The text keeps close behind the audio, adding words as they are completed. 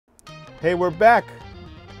Hey, we're back.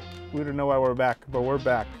 We don't know why we're back, but we're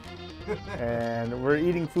back. And we're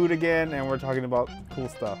eating food again, and we're talking about cool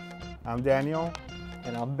stuff. I'm Daniel.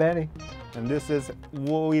 And I'm Benny. And this is,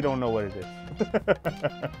 well, we don't know what it is.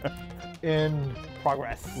 In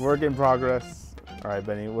progress. Work in progress. All right,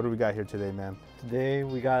 Benny, what do we got here today, man? Today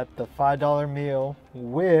we got the $5 meal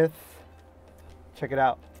with, check it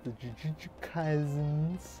out, the Jujutsu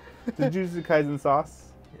Kaisens. The Jujutsu Kaisen sauce.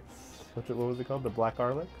 Yes. What was it called? The black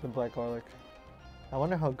garlic? The black garlic. I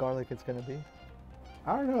wonder how garlic it's gonna be.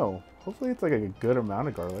 I don't know. Hopefully it's like a good amount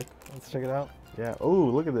of garlic. Let's check it out. Yeah. Oh,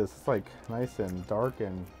 look at this. It's like nice and dark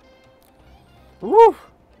and... Woo!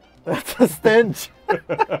 That's a stench.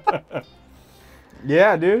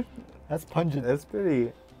 Yeah, dude. That's pungent. It's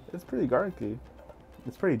pretty garlicky.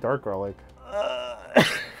 It's pretty dark garlic.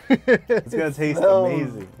 It's gonna taste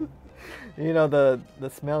amazing. You know, the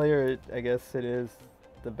smellier I guess it is,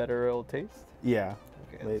 the better it'll taste. Yeah.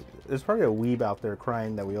 Okay. There's probably a weeb out there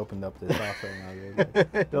crying that we opened up this sauce right now. Dude.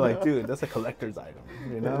 They're like, dude, that's a collector's item.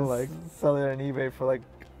 You know, like selling it on eBay for like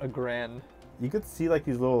 $1,000. You could see like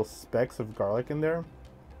these little specks of garlic in there.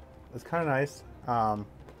 It's kind of nice.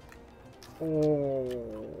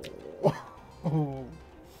 Oh,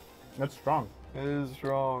 that's strong. it is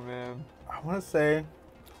strong, man. I want to say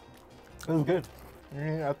it was good.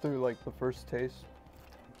 After like the first taste,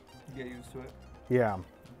 you get used to it. Yeah,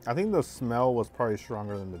 I think the smell was probably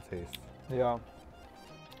stronger than the taste. Yeah,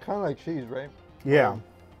 kind of like cheese, right? Yeah,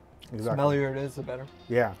 exactly. Smellier it is, the better.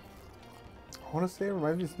 Yeah, I want to say it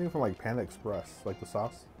reminds me of something from like Panda Express, like the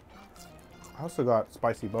sauce. I also got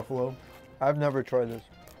spicy buffalo. I've never tried this.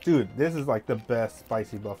 Dude, this is like the best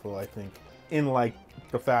spicy buffalo, I think, in like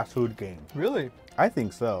the fast food game. Really? I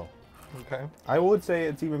think so. Okay. I would say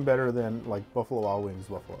it's even better than like Buffalo Wild Wings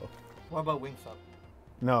buffalo. What about Wingstop?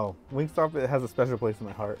 No, Wingstop, it has a special place in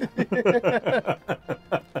my heart.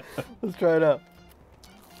 Let's try it out.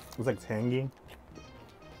 It's like tangy.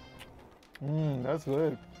 That's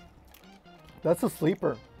good. That's a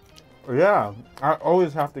sleeper. Yeah, I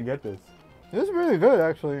always have to get this. This is really good,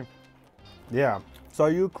 actually. Yeah. So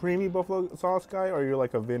are you a creamy buffalo sauce guy, or are you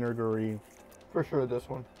like a vinegary? For sure, this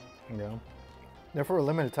one. Yeah. They're for a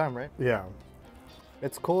limited time, right? Yeah.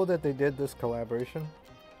 It's cool that they did this collaboration,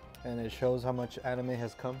 and it shows how much anime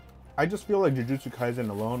has come. I just feel like Jujutsu Kaisen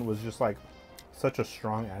alone was just like such a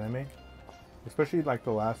strong anime, especially like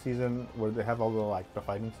the last season where they have all the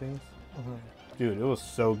fighting scenes. Dude, it was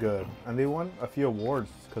so good, and they won a few awards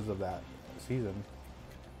because of that season.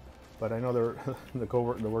 But I know the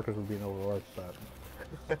workers were being overworked. But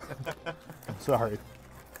I'm sorry,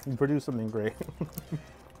 you produced something great.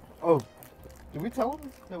 Oh, did we tell them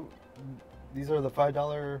that these are the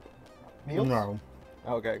 $5 meals? No.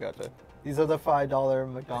 Okay, gotcha. These are the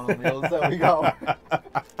 $5 McDonald's meals that we got.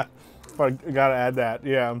 But I gotta add that,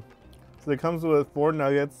 yeah. So it comes with 4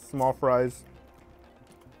 nuggets, small fries.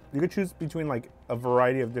 You could choose between like a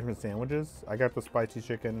variety of different sandwiches. I got the spicy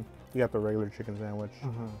chicken. You got the regular chicken sandwich.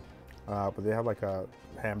 But they have like a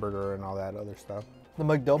hamburger and all that other stuff. The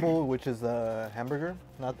McDouble, which is the hamburger,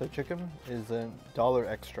 not the chicken, is $1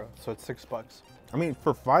 extra, so it's $6. I mean,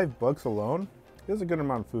 for $5 alone, it's a good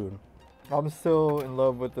amount of food. I'm still in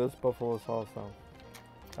love with this buffalo sauce though.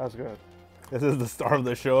 That's good. This is the star of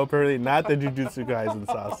the show, apparently, not the Jujutsu Kaisen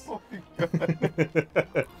sauce.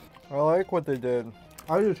 I like what they did.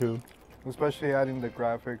 I do too. Especially adding the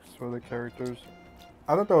graphics for the characters.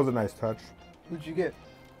 I thought that was a nice touch. What'd you get?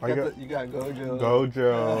 You got Gojo.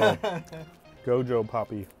 Gojo. Gojo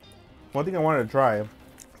Poppy. One thing I wanted to try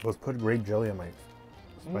was put grape jelly on my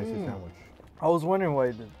spicy sandwich. I was wondering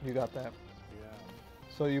why you got that. Yeah.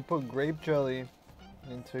 So you put grape jelly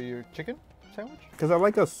into your chicken sandwich? Because I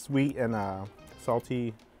like a sweet and a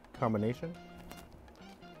salty combination.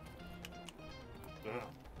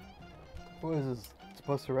 What is this?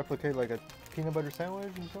 Supposed to replicate like a peanut butter sandwich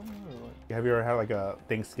or something? Or what? Have you ever had like a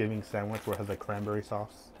Thanksgiving sandwich where it has like cranberry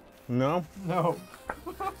sauce? No? No.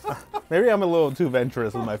 Maybe I'm a little too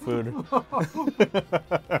venturous with my food.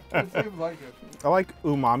 It seems like it. I like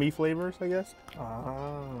umami flavors, I guess.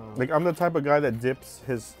 Like I'm the type of guy that dips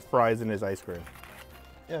his fries in his ice cream.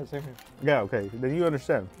 Yeah, same here. Yeah, okay. Then you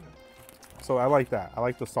understand. So I like that. I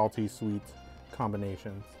like the salty, sweet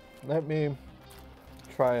combinations. Let me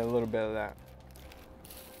try a little bit of that.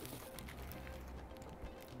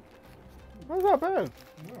 That's not bad.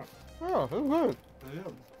 Yeah, it's good.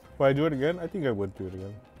 Would I do it again? I think I would do it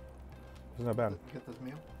again. It's not bad. Get this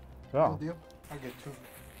meal? Oh. Deal? I get 2.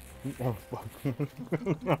 Oh, fuck.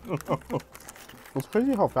 It's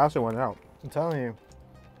crazy how fast it went out. I'm telling you,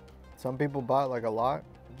 some people bought like a lot.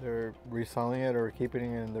 They're reselling it or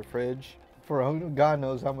keeping it in their fridge for God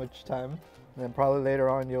knows how much time. And then probably later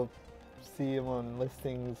on you'll see them on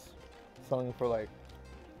listings selling for like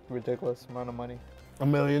ridiculous amount of money. $1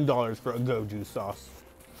 million for a Goju sauce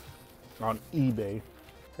on eBay.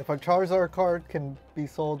 If a Charizard card can be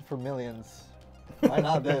sold for millions, why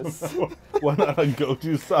not this? Why not a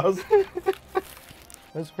Goju sauce?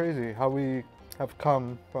 That's crazy how we have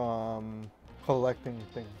come from collecting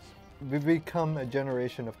things. We've become a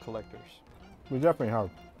generation of collectors. We definitely have.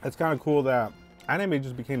 It's kind of cool that anime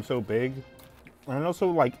just became so big. And also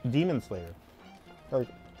like Demon Slayer. Like,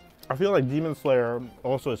 I feel like Demon Slayer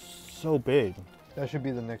also is so big. That should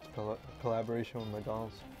be the next collaboration with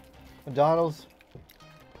McDonald's. McDonald's,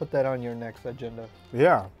 put that on your next agenda.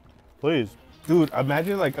 Yeah, please. Dude,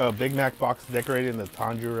 imagine like a Big Mac box decorated in the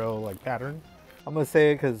Tanjiro like pattern. I'm gonna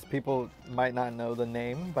say it because people might not know the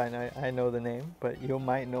name, but I know the name. But you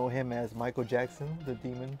might know him as Michael Jackson, the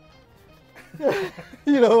demon.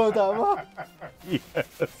 You know what I'm talking about? Yes.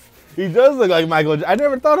 He does look like Michael I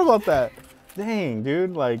never thought about that. Dang,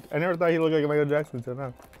 dude. Like, I never thought he looked like Michael Jackson until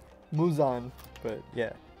now. Muzan, but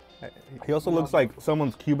yeah. He also looks like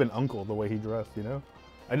someone's Cuban uncle, the way he dressed, you know?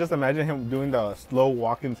 I just imagine him doing the slow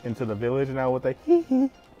walk-ins into the village now with the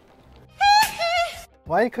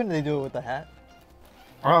Why couldn't they do it with the hat?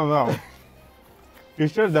 I don't know. You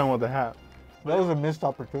should have done with the hat. That was a missed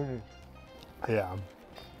opportunity. Yeah.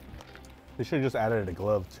 They should have just added a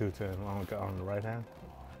glove too on the right hand.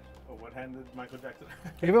 Oh, what hand did Michael Jackson?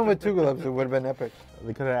 Even with two gloves, it would have been epic.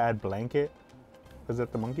 They could have added Blanket. Was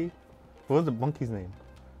that the monkey? What was the monkey's name?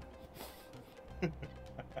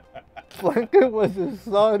 Blanket was his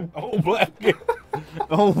son. Oh, Blanket.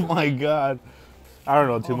 Oh my God. I don't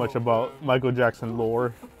know too much about Michael Jackson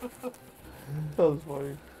lore. That was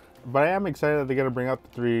funny. But I am excited that they're going to bring out the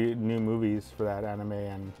 3 new movies for that anime.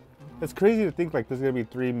 And it's crazy to think like there's going to be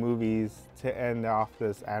 3 movies to end off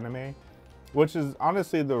this anime. Which is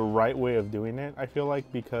honestly the right way of doing it, I feel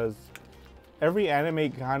like. Because every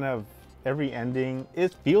anime every ending,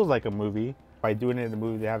 it feels like a movie. By doing it in a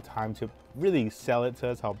movie, they have time to really sell it to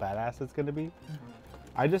us how badass it's going to be.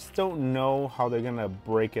 I just don't know how they're going to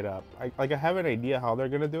break it up. I have an idea how they're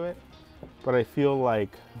going to do it. But I feel like,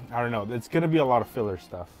 I don't know, it's going to be a lot of filler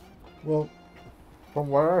stuff. Well, from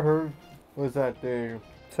what I heard was that they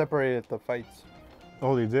separated the fights.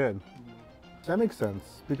 Oh, they did? That makes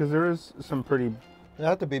sense. Because there is some pretty... They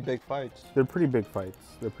have to be big fights. They're pretty big fights.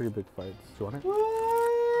 They're pretty big fights. Do you want it?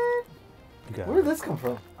 What? Where did this come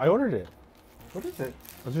from? I ordered it. What is it?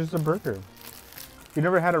 It's just a burger. You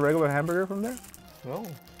never had a regular hamburger from there? No.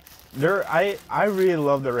 I really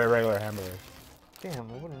love the regular hamburger.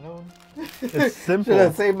 Damn, I would have known. It's simple. Should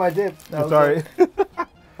have saved my dip. Sorry.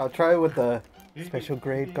 I'll try it with the special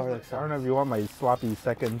grade garlic sauce. I don't know if you want my sloppy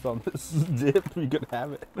seconds on this dip. You could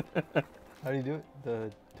have it. How do you do it?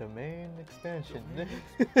 The domain expansion.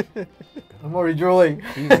 I'm already drooling.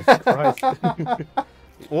 Jesus Christ.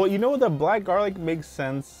 Well, you know, the black garlic makes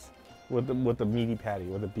sense with the meaty patty,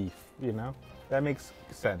 with the beef, you know? That makes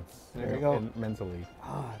sense. There you go. Mentally.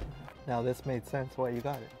 Ah, now this made sense why you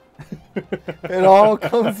got it. It all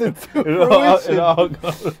comes into fruition. It all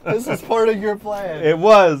goes. This is part of your plan. It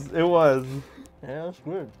was. Yeah, that's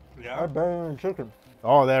good. Yeah. I better than chicken.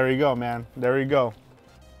 Oh, there you go, man. There you go.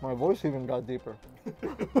 My voice even got deeper.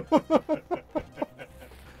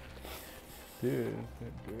 Dude.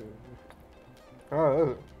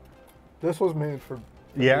 Oh, this was made for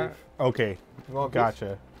Yeah? beef. Okay. You want Gotcha.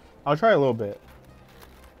 beef? I'll try a little bit.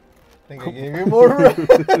 I think I gave you more red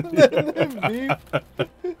than beef.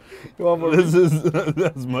 You want more This is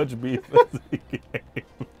as much beef as he gave.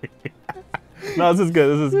 No, this is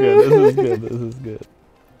good. This is good. This is good. This is good.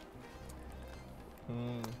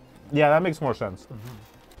 Yeah, that makes more sense.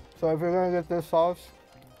 So if you're gonna get this sauce,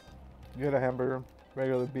 get a hamburger.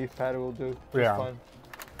 Regular beef patty will do. It's Yeah. fine.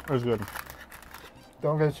 It's good.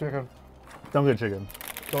 Don't get chicken. Don't get chicken.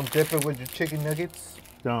 Don't dip it with your chicken nuggets.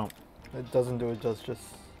 Don't. It doesn't do it justice.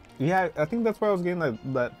 Yeah, I think that's why I was getting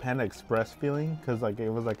that Panda Express feeling, because like it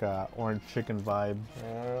was like a orange chicken vibe,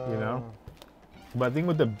 you know? But I think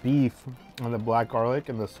with the beef and the black garlic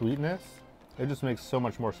and the sweetness, it just makes so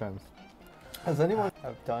much more sense. Has anyone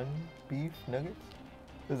have done beef nuggets?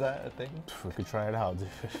 Is that a thing? We could try it out, dude.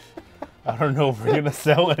 I don't know if we're gonna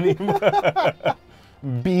sell any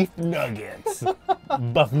beef nuggets,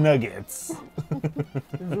 buff nuggets,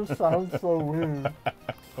 It just sounds so weird.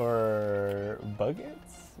 or buggets,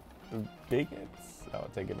 bigots. I'll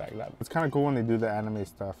take it back. It's kind of cool when they do the anime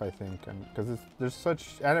stuff, I think, and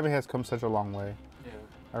because anime has come such a long way. Yeah.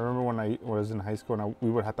 I remember when I was in high school and we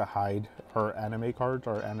would have to hide our anime cards,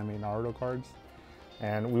 our anime Naruto cards.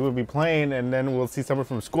 And we would be playing, and then we'll see someone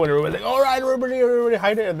from school, and everybody's like, all right, everybody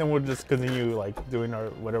hide it. And then we'll just continue, like, doing our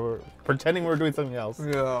whatever, pretending we're doing something else.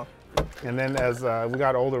 Yeah. And then as we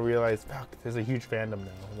got older, we realized, fuck, there's a huge fandom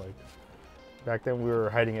now. Like, back then we were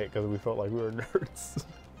hiding it because we felt like we were nerds.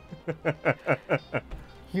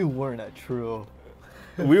 You weren't a true.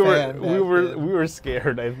 We were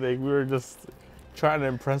scared. I think we were just trying to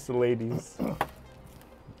impress the ladies.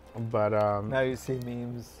 But now you see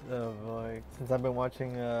memes of like, since I've been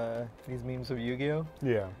watching these memes of Yu-Gi-Oh.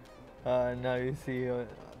 Yeah. Now you see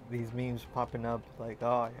these memes popping up like,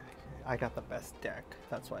 oh, I got the best deck.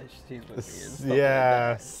 That's why she's with me. Yeah,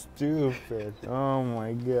 like stupid. Oh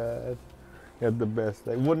my god. You have the best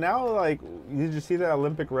deck. Well, now, like, did you see that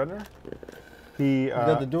Olympic runner? He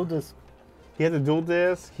got the dual disc. He had the dual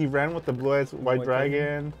disc. He ran with the Blue Eyes White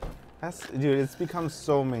Dragon. That's, dude, it's become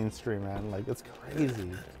so mainstream, man. Like, it's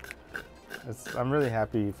crazy. I'm really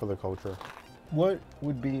happy for the culture. What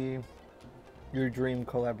would be your dream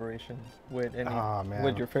collaboration with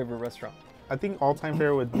with your favorite restaurant? I think all-time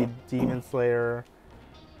favorite would be Demon Slayer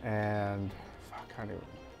and fuck, I don't even.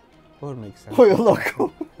 What would make sense? Pollo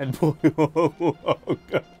Loco. And Pollo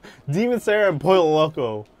Loco. Demon Slayer and Pollo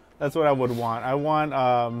Loco. That's what I would want. I want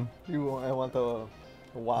I want the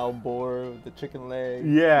wild boar with the chicken leg.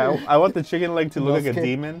 Yeah, I want the chicken leg to look like a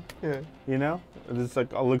demon. Yeah. You know? It's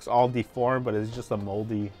like, it looks all deformed, but it's just a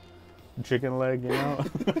moldy chicken leg, you know?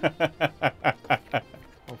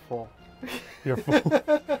 I'm full. You're full.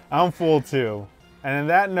 I'm full too. And on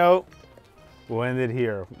that note, we'll end it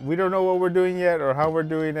here. We don't know what we're doing yet or how we're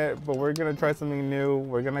doing it, but we're gonna try something new.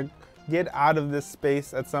 We're gonna get out of this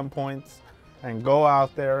space at some points and go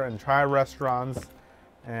out there and try restaurants.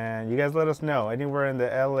 And you guys let us know. Anywhere in the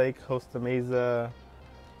LA, Costa Mesa,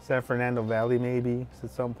 San Fernando Valley maybe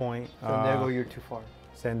at some point. San Diego, you're too far.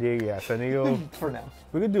 San Diego, yeah, San Diego. For now.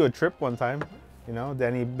 We could do a trip one time, you know,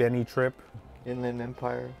 Benny trip. Inland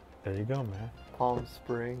Empire. There you go, man. Palm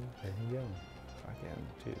Springs. There you go. Fucking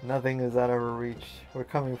dude. Nothing is out of our reach. We're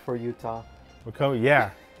coming for Utah. We're coming,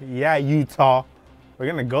 yeah, Utah. We're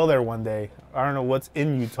gonna go there one day. I don't know what's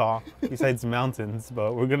in Utah besides mountains,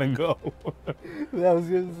 but we're gonna go. I was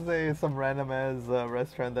gonna say some random ass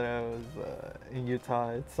restaurant that I was in Utah.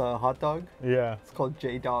 It's a hot dog. Yeah. It's called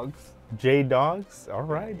J Dogs. J Dogs? All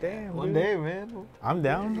right, damn. One day, man. I'm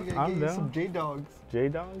down. I'm down. Some J Dogs. J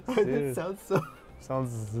Dogs? That sounds so.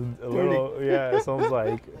 Sounds a little, yeah, it sounds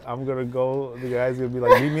like I'm gonna go, the guy's gonna be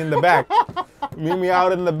like, meet me in the back. Meet me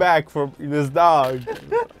out in the back for this dog.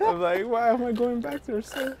 I'm like, why am I going back there,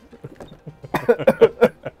 sir?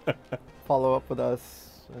 Follow up with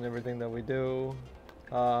us and everything that we do.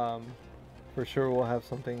 For sure we'll have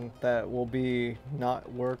something that will be not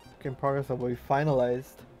work in progress, that will be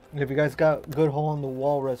finalized. If you guys got good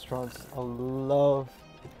hole-in-the-wall restaurants, I'd love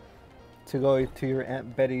to go to your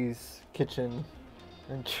Aunt Betty's kitchen.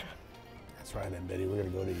 That's right, Aunt Betty. We're gonna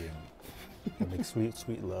go to you and make sweet,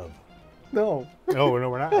 sweet love. No. No,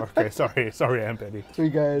 we're not. Okay, sorry, Aunt Betty. So, you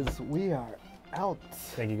guys, we are out.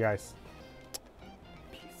 Thank you, guys.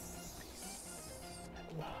 Peace.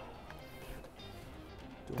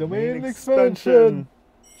 Domain expansion.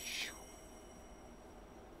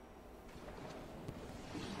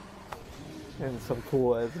 And some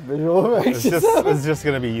cool as visual effects. It's just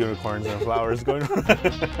gonna be unicorns and flowers going on.